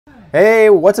Hey,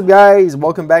 what's up guys?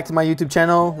 Welcome back to my YouTube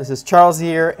channel. This is Charles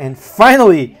here, and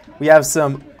finally we have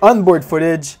some onboard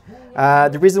footage.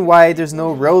 The reason why there's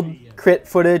no road crit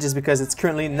footage is because it's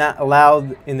currently not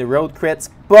allowed in the road crits,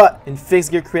 but in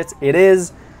fixed gear crits it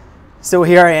is. So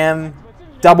here I am,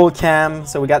 double cam.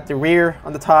 So we got the rear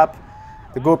on the top,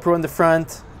 the GoPro in the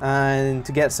front, and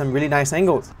to get some really nice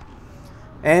angles.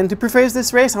 And to preface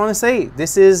this race, I want to say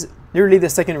this is literally the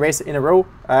second race in a row.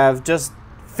 I've just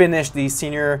finished the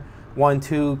senior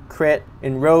 1-2 crit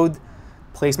in road,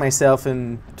 placed myself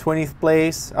in 20th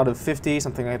place out of 50,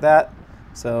 something like that.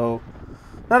 So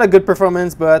not a good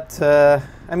performance, but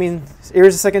I mean,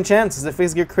 here's a second chance. It's a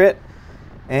fixed gear crit,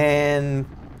 and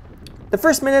the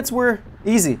first minutes were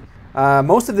easy.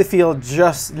 Most of the field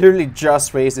literally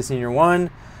just raced the senior 1.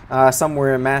 Some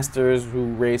were masters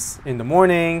who race in the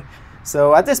morning.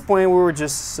 So at this point we were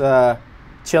just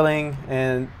chilling,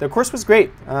 and the course was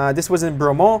great. This was in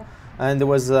Bromont, and there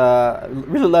was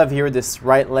really love here this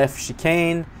right-left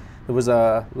chicane. There was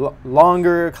a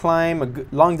longer climb,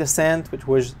 a long descent, which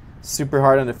was super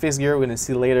hard on the fixed gear. We're gonna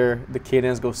see later the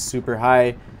cadence goes super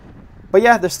high. But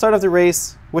yeah, the start of the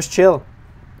race was chill.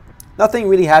 Nothing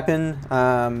really happened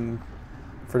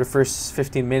for the first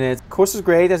 15 minutes. Course was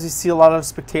great, as you see a lot of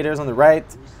spectators on the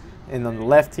right and on the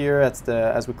left here. That's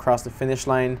as we cross the finish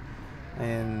line.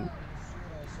 And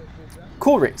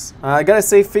cool race. I gotta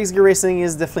say, fixed gear racing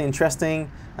is definitely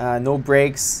interesting. No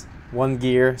brakes, one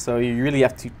gear, so you really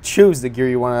have to choose the gear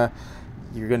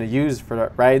you're gonna use for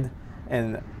that ride,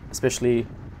 and especially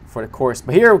for the course.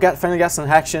 But here we finally got some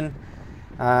action.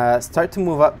 Start to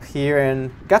move up here and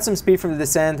got some speed from the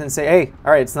descent, and say, hey,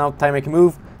 all right, it's now time I can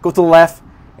move. Go to the left,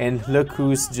 and look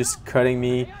who's just cutting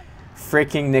me.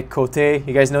 Freaking Nick Cote.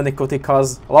 You guys know Nick Cote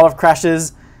caused a lot of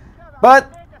crashes,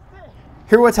 but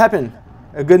here what's happened.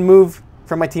 A good move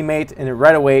from my teammate, and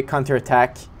right away counter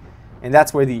attack, and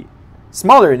that's where the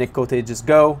smaller Nick Cote just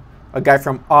go. A guy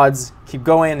from odds keep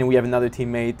going, and we have another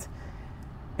teammate.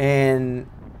 And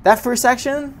that first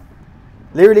action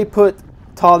literally put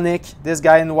tall Nick, this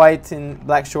guy in white and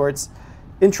black shorts,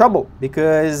 in trouble,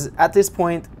 because at this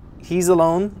point he's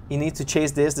alone. He needs to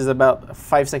chase this. There's about a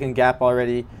 5-second gap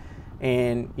already,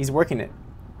 and he's working it.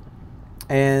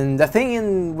 And the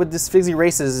thing with this fixed gear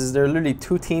races is there are literally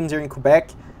 2 teams here in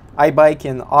Quebec, iBike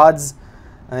and odds.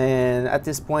 And at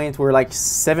this point we're like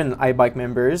 7 iBike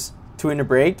members, 2 in a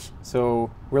break. So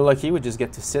we're lucky we just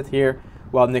get to sit here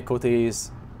while Nick Cote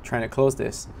is trying to close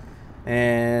this.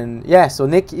 And yeah, so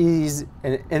Nick is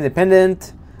an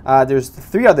independent. There's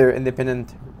 3 other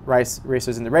independent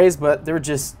racers in the race, but they were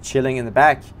just chilling in the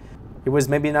back. It was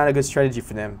maybe not a good strategy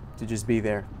for them to just be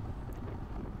there.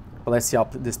 But let's see how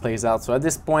this plays out. So at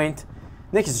this point,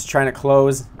 Nick is just trying to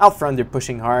close. Out front, they're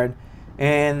pushing hard.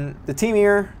 And the team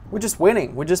here, we're just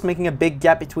waiting. We're just making a big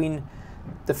gap between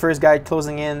the first guy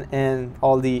closing in and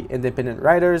all the independent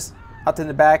riders out in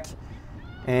the back.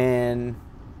 And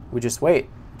we just wait.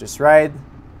 Just ride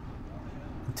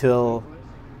until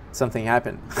something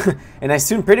happened.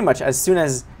 And pretty much as soon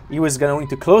as he was going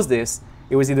to close this,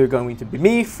 it was either going to be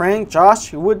me, Frank, Josh,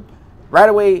 who would right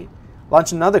away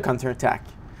launch another counterattack.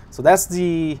 So that's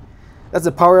the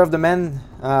power of the men.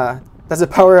 That's the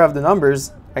power of the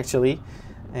numbers, actually.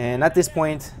 And at this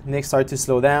point, Nick started to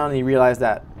slow down. He realized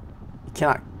that he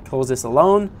cannot close this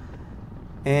alone.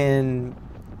 And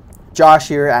Josh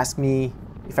here asked me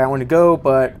if I want to go,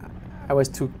 but I was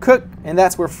too cooked. And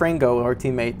that's where Frank go, our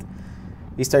teammate.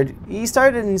 He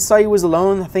started and saw he was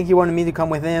alone. I think he wanted me to come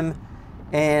with him.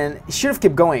 And he should have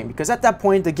kept going, because at that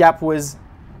point the gap was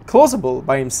closable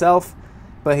by himself.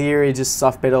 But here he just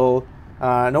soft pedal.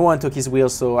 No one took his wheel,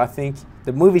 so I think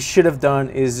the move he should have done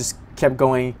is just kept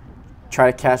going, try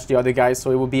to catch the other guys,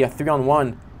 so it would be a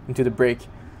 3-on-1 into the break.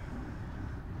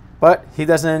 But he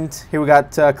doesn't. Here we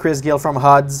got Chris Gill from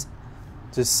Hodds,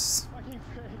 just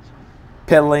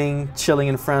pedaling, chilling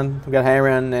in front. We got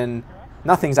Aaron, and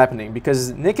nothing's happening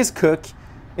because Nick is cooked.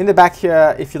 In the back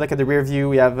here, if you look at the rear view,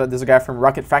 we have there's a guy from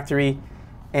Rocket Factory,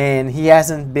 and he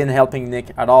hasn't been helping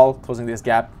Nick at all, closing this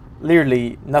gap.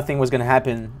 Literally, nothing was going to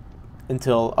happen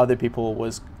until other people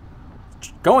was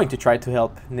going to try to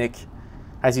help Nick.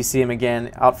 As you see him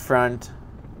again out front,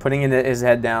 putting his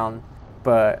head down,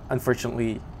 but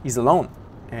unfortunately he's alone,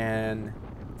 and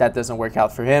that doesn't work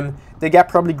out for him. The gap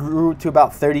probably grew to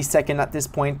about 30 seconds at this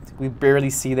point. We barely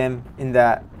see them in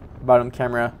that bottom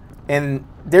camera. And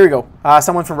there we go.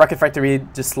 Someone from Rocket Factory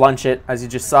just launched it, as you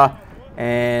just saw.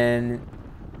 And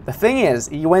the thing is,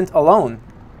 he went alone.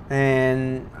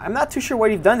 And I'm not too sure why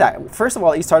he's done that. First of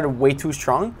all, he started way too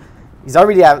strong. He's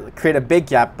already created a big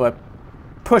gap, but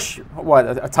push, what,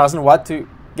 1,000 watt to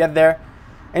get there.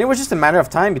 And it was just a matter of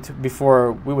time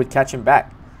before we would catch him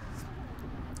back.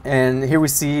 And here we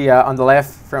see on the left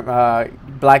from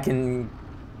black and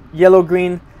yellow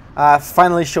green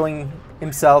finally showing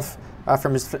himself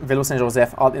from his Vélo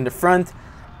Saint-Joseph out in the front.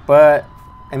 But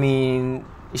I mean,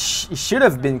 he should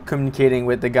have been communicating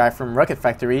with the guy from Rocket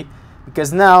Factory,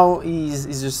 because now he's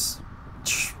just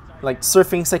like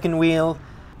surfing second wheel.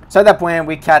 So at that point,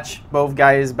 we catch both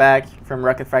guys back from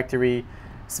Rocket Factory,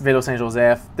 Vélo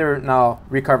Saint-Joseph. They're now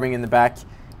recovering in the back,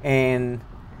 and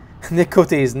Nick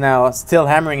Cote is now still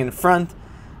hammering in front,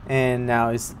 and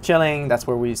now he's chilling. That's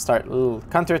where we start a little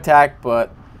counterattack,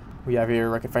 but we have here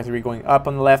Rocket Factory going up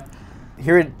on the left.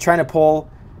 Here trying to pull,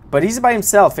 but he's by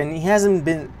himself, and he hasn't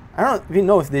been, I don't even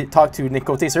know if they talked to Nick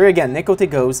Cote. So here again, Nick Cote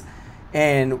goes,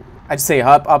 and I just say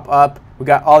up, up, up. We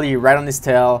got Ollie right on his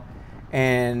tail,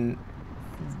 and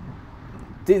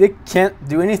they can't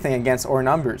do anything against our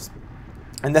numbers.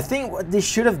 And the thing, what they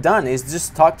should have done is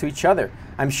just talk to each other.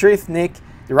 I'm sure if Nick,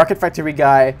 the Rocket Factory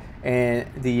guy, and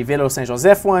the Vélo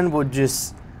Saint-Joseph one would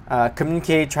just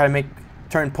communicate, try to make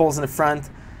turn pulls in the front,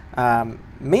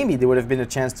 maybe there would have been a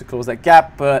chance to close that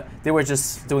gap, but they were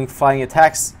just doing flying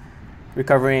attacks,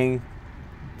 recovering,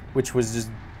 which was just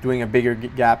doing a bigger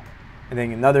gap, and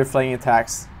then another flying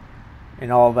attacks,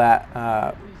 and all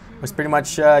that was pretty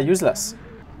much useless.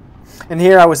 And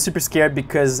here I was super scared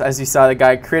because, as you saw, the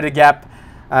guy created a gap.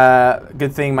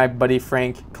 Good thing my buddy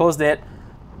Frank closed it,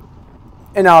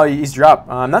 and now he's dropped.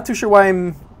 I'm not too sure why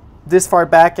I'm this far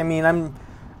back. I mean,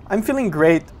 I'm feeling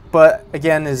great, but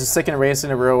again, it's the second race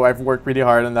in a row. I've worked really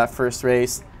hard on that first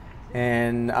race,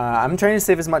 and I'm trying to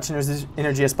save as much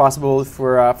energy as possible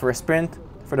for a sprint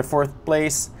for the 4th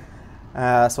place.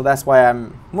 So that's why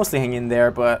I'm mostly hanging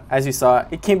there. But as you saw,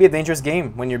 it can be a dangerous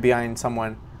game when you're behind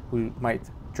someone who might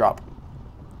drop.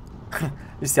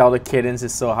 You see how the cadence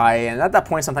is so high, and at that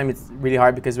point sometimes it's really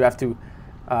hard because you have to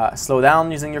slow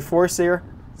down using your force here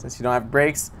since you don't have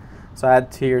brakes. So I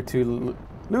had here to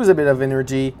lose a bit of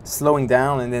energy, slowing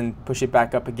down, and then push it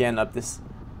back up again up this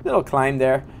little climb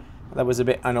there. That was a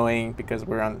bit annoying because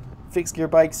we're on fixed gear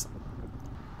bikes.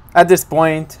 At this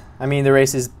point, I mean, the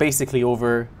race is basically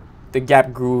over. The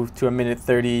gap grew to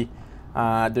 1:30.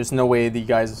 There's no way the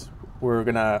guys were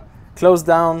gonna close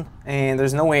down, and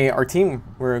there's no way our team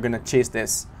were gonna chase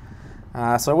this.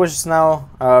 So it was just now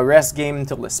a rest game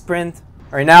until the sprint.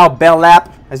 Right now, bell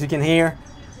lap, as you can hear,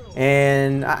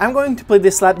 and I'm going to play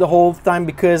this lap the whole time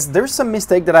because there's some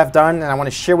mistake that I've done, and I want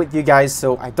to share with you guys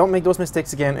so I don't make those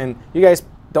mistakes again, and you guys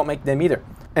don't make them either.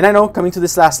 And I know coming to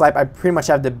this last lap, I pretty much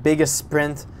have the biggest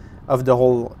sprint of the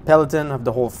whole peloton, of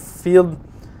the whole field.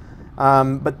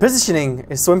 But positioning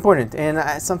is so important, and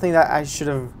it's something that I should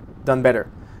have done better.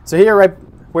 So here, right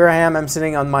where I am, I'm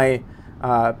sitting on my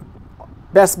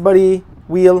best buddy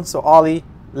wheel, so Ollie,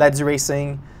 Lads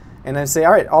Racing, and I say,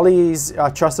 all right, Ollie's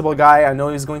a trustable guy. I know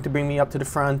he's going to bring me up to the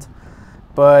front,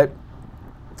 but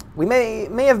we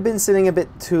may have been sitting a bit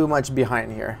too much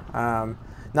behind here.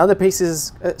 Now the pace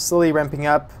is slowly ramping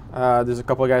up. There's a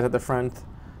couple of guys at the front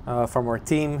from our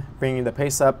team bringing the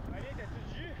pace up.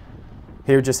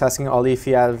 Here, just asking Ollie if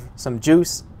he has some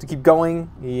juice to keep going.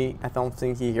 I don't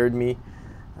think he heard me.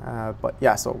 But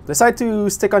yeah, so decide to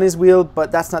stick on his wheel,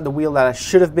 but that's not the wheel that I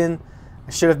should have been.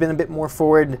 I should have been a bit more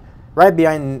forward, right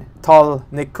behind tall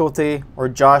Nick Cote or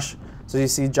Josh. So you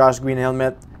see Josh green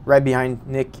helmet right behind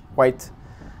Nick white,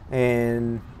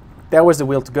 and that was the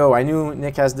wheel to go. I knew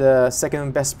Nick has the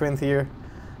second best sprint here,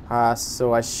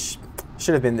 so I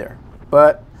should have been there.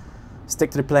 But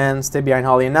stick to the plan, stay behind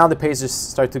Holly, and now the pace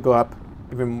just started to go up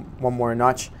even one more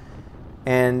notch,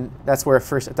 and that's where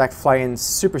first attack fly in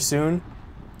super soon.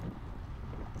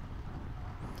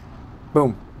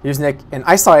 Boom, here's Nick, and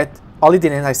I saw it. Ollie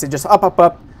didn't. I said just up, up,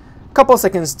 up. A couple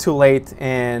seconds too late,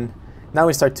 and now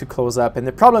we start to close up. And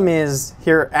the problem is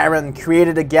here, Aaron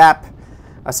created a gap,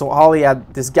 so Ollie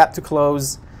had this gap to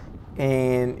close,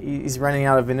 and he's running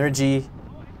out of energy.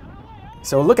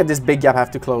 So look at this big gap I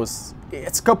have to close.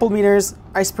 It's a couple meters.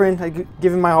 I sprint. I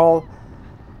give him my all.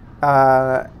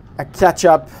 I catch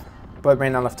up, but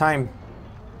ran out of time.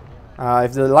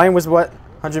 If the line was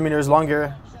 100 meters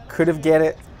longer, could have get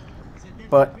it.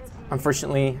 But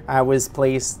unfortunately, I was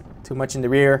placed too much in the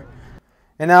rear.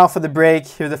 And now for the break,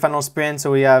 here's the final sprint.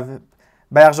 So we have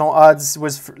Bergeron Odds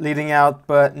was leading out,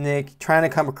 but Nick trying to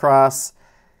come across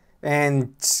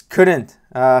and just couldn't.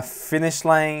 Finish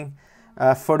line,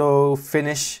 photo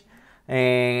finish,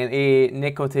 and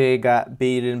Nick Cote got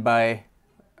beaten by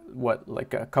what,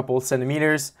 like a couple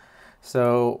centimeters.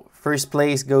 So first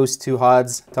place goes to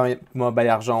Odds, Thomas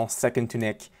Bergeron, second to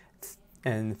Nick,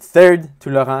 and third to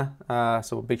Laurent.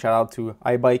 So big shout out to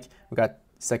iBike. We got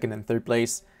second and third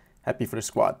place. Happy for the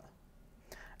squad.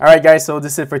 Alright guys, so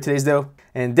this is it for today's video.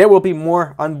 And there will be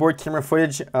more onboard camera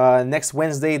footage. Next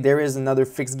Wednesday, there is another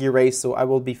fixed gear race, so I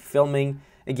will be filming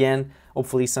again.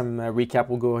 Hopefully some recap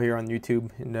will go here on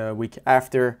YouTube in the week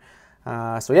after.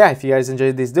 So yeah, if you guys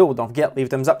enjoyed this video, don't forget, leave a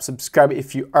thumbs up, subscribe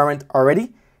if you aren't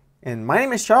already. And my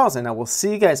name is Charles, and I will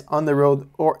see you guys on the road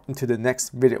or into the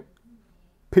next video.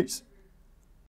 Peace.